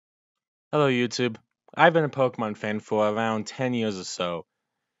Hello, YouTube. I've been a Pokemon fan for around 10 years or so,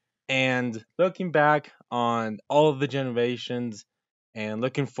 and looking back on all of the generations and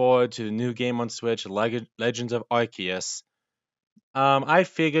looking forward to the new game on Switch, Legends of Arceus, I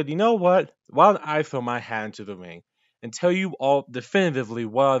figured, you know what? Why don't I throw my hat into the ring and tell you all definitively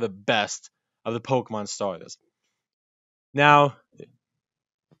what are the best of the Pokemon starters? Now,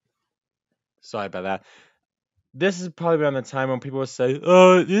 sorry about that. This is probably around the time when people will say,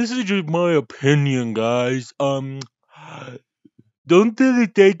 this is just my opinion, guys. Don't really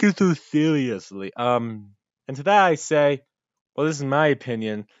take it so seriously. And to that I say, well, this is my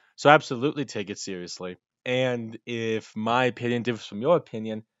opinion, so absolutely take it seriously. And if my opinion differs from your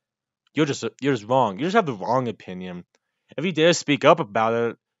opinion, you're just wrong. You just have the wrong opinion. If you dare speak up about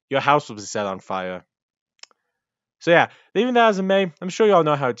it, your house will be set on fire. So yeah, leaving that as a may, I'm sure you all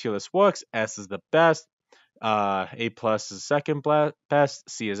know how a tier list works. S is the best, A plus is second best,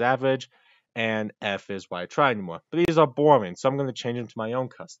 C is average, and F is why I try anymore. But these are boring, so I'm going to change them to my own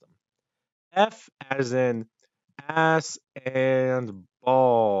custom. F as in ass and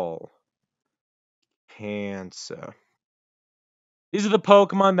ball. Cancer. These are the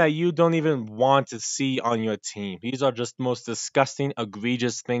Pokemon that you don't even want to see on your team. These are just the most disgusting,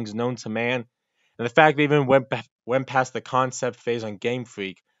 egregious things known to man. And the fact they even went past the concept phase on Game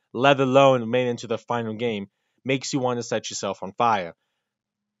Freak, let alone made it into the final game, makes you want to set yourself on fire.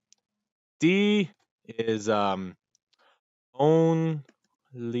 D is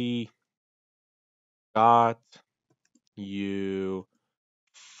only got you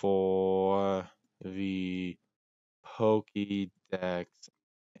for the Pokédex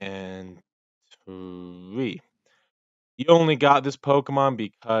entry. You only got this Pokemon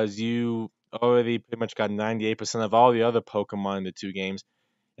because you already pretty much got 98% of all the other Pokemon in the two games,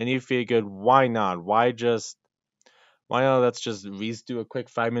 and you figured, why not? Why not? Let's just do a quick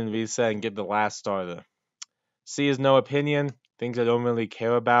 5-minute reset and get the last starter. C is no opinion, things I don't really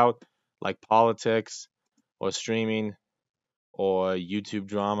care about, like politics or streaming or YouTube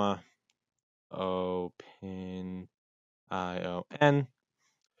drama. Open ION.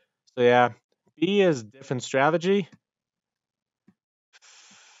 So yeah, B is different strategy.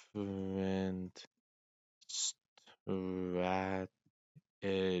 Different strategy.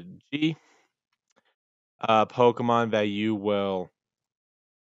 Pokemon that you will.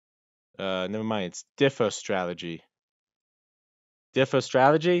 Never mind. It's differ strategy. Differ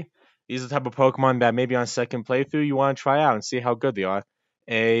strategy. These are the type of Pokemon that maybe on second playthrough you want to try out and see how good they are.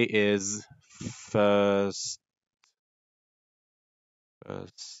 A is first.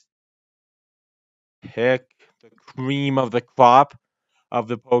 First pick, the cream of the crop of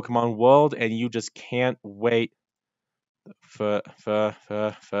the Pokemon world, and you just can't wait for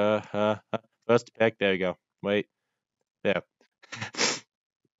first pick. There you go. Wait, there.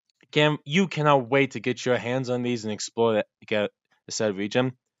 You cannot wait to get your hands on these and explore get the said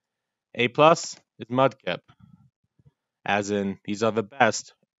region. A plus is Mudkip, as in these are the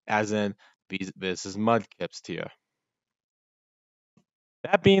best, as in this is Mudkip's tier.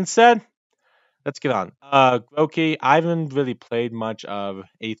 That being said, let's get on. Grookey, I haven't really played much of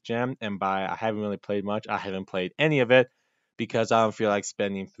 8th Gen, and by I haven't really played much, I haven't played any of it because I don't feel like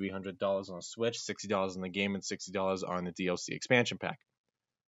spending $300 on a Switch, $60 on the game, and $60 on the DLC expansion pack.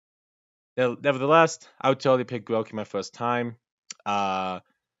 Nevertheless, I would totally pick Grookey my first time. Uh,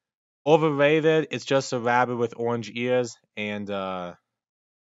 Overrated. It's just a rabbit with orange ears, and I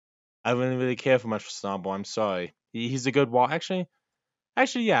wouldn't really care for much for Snowball. I'm sorry. He's a good wall. Actually,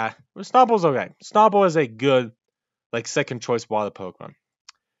 yeah. Snowball's alright. Snowball is a good, like, second choice water Pokemon.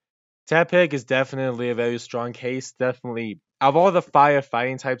 Tepig is definitely a very strong case. Definitely, of all the fire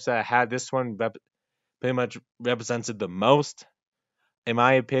fighting types that I had, this one pretty much represented the most, in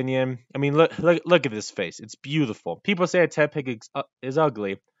my opinion. I mean, look at this face. It's beautiful. People say a Tepig is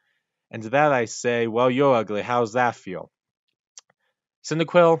ugly, and to that I say, well, you're ugly. How's that feel?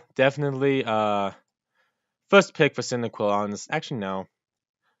 Cyndaquil, definitely first pick for Cyndaquil on this. Actually, no.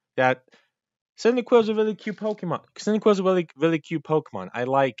 That Cyndaquil is a really cute Pokemon. Cyndaquil is a really cute Pokemon. I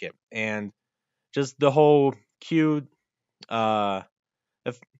like it. And just the whole cute uh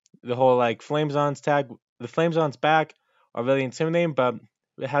the, the whole like Flamezon's tag, the Flamezon's back are really intimidating, but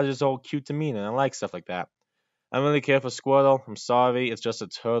it has this whole cute demeanor. I like stuff like that. I don't really care for Squirtle. I'm sorry, it's just a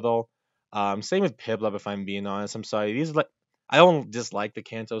turtle. Same with Piplup, if I'm being honest. I'm sorry. These are like I don't dislike the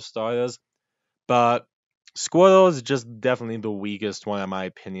Kanto starters, but Squirtle is just definitely the weakest one in my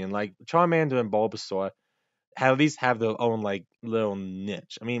opinion. Like Charmander and Bulbasaur at least have their own like little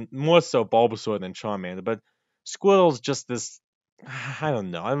niche. I mean, more so Bulbasaur than Charmander, but Squirtle's just this. I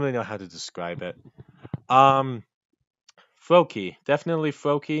don't know. I don't really know how to describe it. Um, Froakie, definitely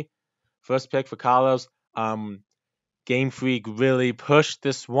Froakie. First pick for Carlos. Game Freak really pushed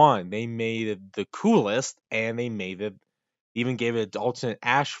this one. They made it the coolest, and they made it even gave it an alternate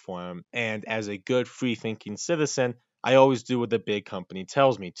Ash form. And as a good free thinking citizen, I always do what the big company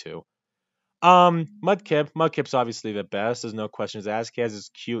tells me to. Mudkip's obviously the best. There's no questions asked. He has his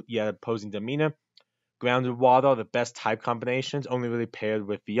cute yet opposing demeanor. Grounded Water, the best type combinations, only really paired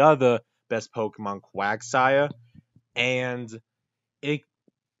with the other best Pokemon, Quagsire, and it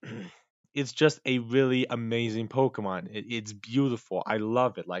it's just a really amazing Pokemon. It's beautiful. I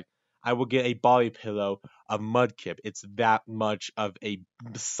love it. Like I will get a body pillow of Mudkip. It's that much of a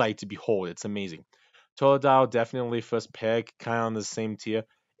sight to behold. It's amazing. Totodile definitely first pick, kind of on the same tier.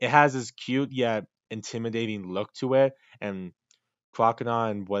 It has this cute yet intimidating look to it, and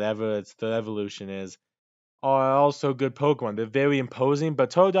Crocodile and whatever its third evolution is are also good Pokemon. They're very imposing, but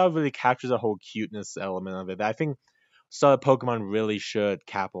Totodile really captures the whole cuteness element of it that I think some Pokemon really should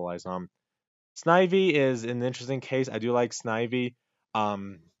capitalize on. Snivy is an interesting case. I do like Snivy.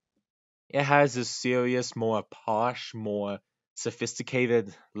 Um, it has a serious, more posh, more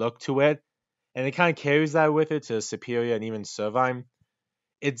sophisticated look to it, and it kind of carries that with it to Superior and even Servine.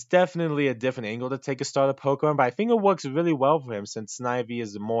 It's definitely a different angle to take a starter Pokemon, but I think it works really well for him since Snivy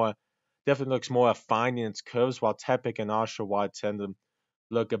is more definitely looks more refined in its curves, while Tepic and Oshawott tend to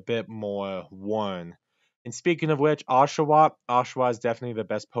look a bit more worn. And speaking of which, Oshawott is definitely the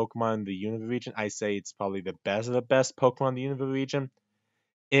best Pokemon in the Unova region. I say it's probably the best of the best Pokemon in the Unova region.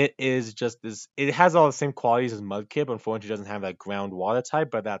 It is just this. It has all the same qualities as Mudkip. Unfortunately, it doesn't have that ground water type,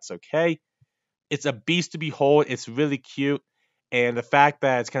 but that's okay. It's a beast to behold. It's really cute. And the fact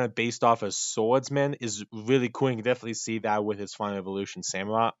that it's kind of based off a swordsman is really cool. You can definitely see that with its final evolution,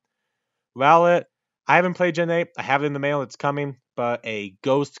 Samurott. Rowlet, I haven't played Gen 8. I have it in the mail. It's coming. But a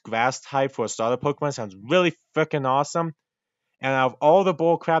ghost grass type for a starter Pokemon sounds really freaking awesome. And out of all the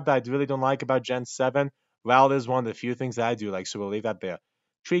bull crap that I really don't like about Gen 7, Rowlet is one of the few things that I do like. So we'll leave that there.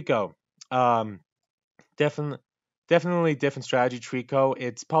 Trico. Um, definitely. Definitely different strategy, Trico.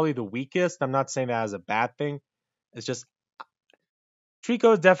 It's probably the weakest. I'm not saying that as a bad thing. It's just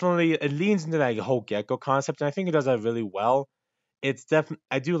Trico is definitely it leans into that whole gecko concept, and I think it does that really well. It's definitely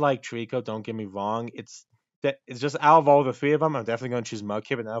I do like Trico. Don't get me wrong. It's just out of all the three of them, I'm definitely going to choose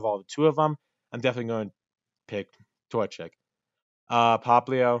Mudkip, and out of all the two of them, I'm definitely going to pick Torchic.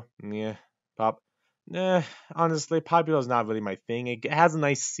 Poplio, yeah, Pop. Nah, honestly, Poplio is not really my thing. It has a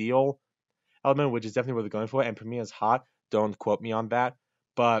nice seal element, which is definitely what they're going for, and Premier is hot. Don't quote me on that,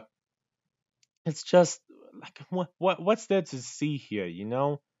 but it's just like what's there to see here, you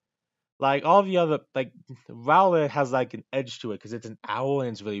know? Like all the other, like Rowlet has like an edge to it because it's an owl and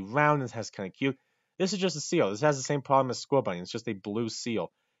it's really round and it has kind of cute. This is just a seal. This has the same problem as Scorbunny. It's just a blue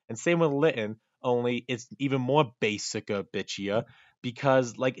seal. And same with Litten, only it's even more basic or bitchier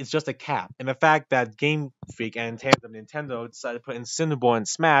because like it's just a cap. And the fact that Game Freak and Tandem Nintendo decided to put Incineroar and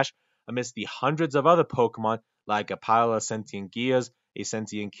Smash amidst the hundreds of other Pokemon like a pile of sentient gears, a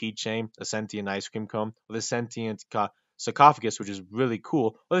sentient keychain, a sentient ice cream cone, or the sentient sarcophagus, which is really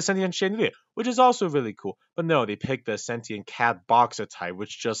cool, or the sentient chandelier, which is also really cool. But no, they picked the sentient cat boxer type,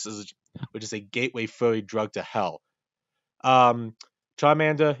 which is a gateway furry drug to hell. Um,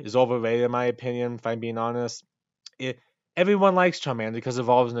 Charmander is overrated in my opinion. If I'm being honest, it, everyone likes Charmander because it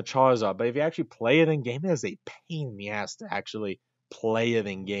evolves into Charizard, but if you actually play it in game, it is a pain in the ass to actually play it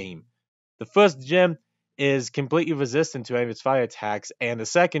in game. The first gym is completely resistant to any of its fire attacks, and the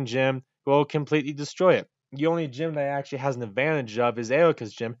second gym will completely destroy it. The only gym that actually has an advantage of is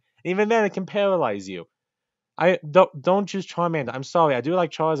Erica's gym, and even then it can paralyze you. I don't choose Charmander. I'm sorry, I do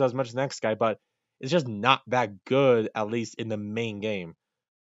like Charizard as much as the next guy, but it's just not that good, at least in the main game.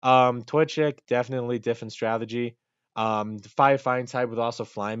 Torchic, definitely different strategy. The Firefighting type with also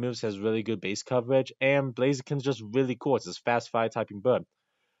flying moves has really good base coverage, and Blaziken's just really cool. It's this fast fire typing bird.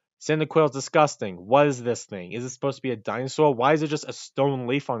 Cyndaquil's disgusting. What is this thing? Is it supposed to be a dinosaur? Why is it just a stone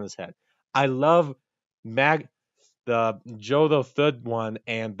leaf on his head? I love the Johto third one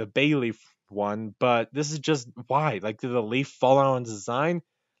and the Bayleaf one, but this is just why? Like, did the leaf fall out on design?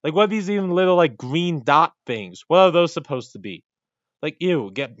 Like, what are these even little like green dot things? What are those supposed to be? Like,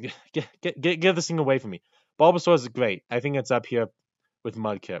 ew, get this thing away from me. Bulbasaur is great. I think it's up here with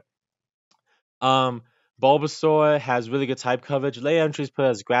Mudkip. Um, Bulbasaur has really good type coverage. Late entries put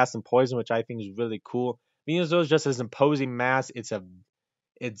as grass and poison, which I think is really cool. Venusaur is just as imposing mass.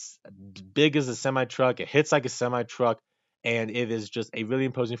 It's big as a semi truck. It hits like a semi truck, and it is just a really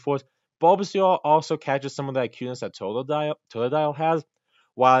imposing force. Bulbasaur also catches some of that cuteness that Totodile has,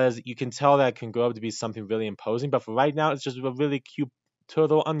 while you can tell that it can grow up to be something really imposing. But for right now, it's just a really cute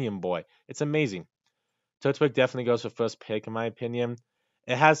turtle onion boy. It's amazing. Turtwig definitely goes for first pick in my opinion.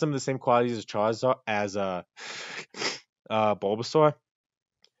 It has some of the same qualities as Charizard as Bulbasaur,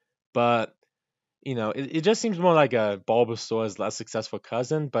 but it just seems more like a Bulbasaur's less successful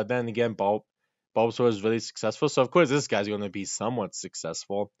cousin. But then again, Bulbasaur is really successful, so of course this guy's going to be somewhat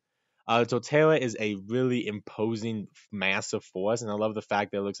successful. Totera is a really imposing, massive force, and I love the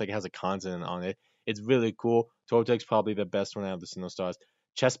fact that it looks like it has a continent on it. It's really cool. Tortex's probably the best one out of the Sinnoh-Stars.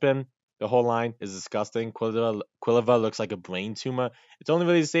 Chespin, the whole line is disgusting. Quilliva looks like a brain tumor. It's only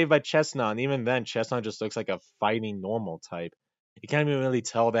really saved by Chestnut, and even then, Chestnut just looks like a fighting normal type. You can't even really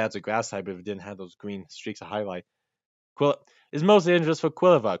tell that it's a grass type if it didn't have those green streaks of highlight. Quill is mostly dangerous for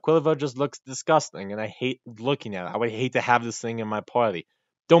Quilliva. Quilliva just looks disgusting, and I hate looking at it. I would hate to have this thing in my party.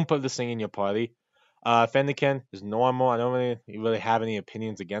 Don't put this thing in your party. Fennekin is normal. I don't really have any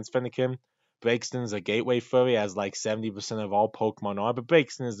opinions against Fennekin. Breakston's a gateway furry, as like 70% of all Pokemon are, but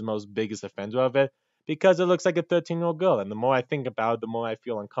Breakston is the most biggest offender of it because it looks like a 13-year-old girl, and the more I think about it, the more I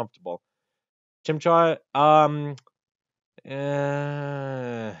feel uncomfortable. Chimchar, I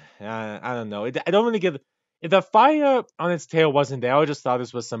don't know. I don't really give. If the fire on its tail wasn't there, I would just thought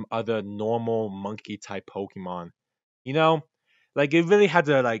this was some other normal monkey type Pokemon. You know, like it really had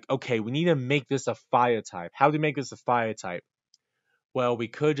to okay, we need to make this a fire type. How do we make this a fire type? Well, we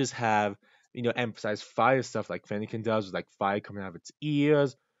could just have emphasize fire stuff like Fennekin does, with like fire coming out of its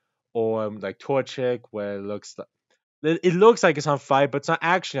ears, or like Torchic, where it looks like it's on fire, but it's not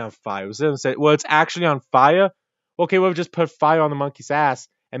actually on fire. Well, it's actually on fire. Okay, we'll just put fire on the monkey's ass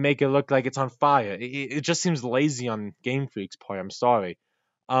and make it look like it's on fire. It just seems lazy on Game Freak's part. I'm sorry.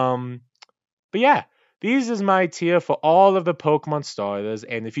 Um, but yeah, these is my tier for all of the Pokemon starters.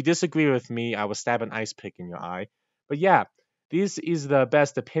 And if you disagree with me, I will stab an ice pick in your eye. But yeah, this is the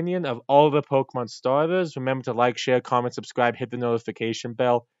best opinion of all the Pokemon starters. Remember to like, share, comment, subscribe, hit the notification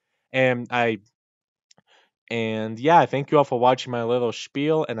bell. And yeah, thank you all for watching my little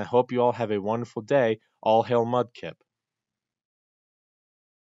spiel, and I hope you all have a wonderful day. All hail Mudkip.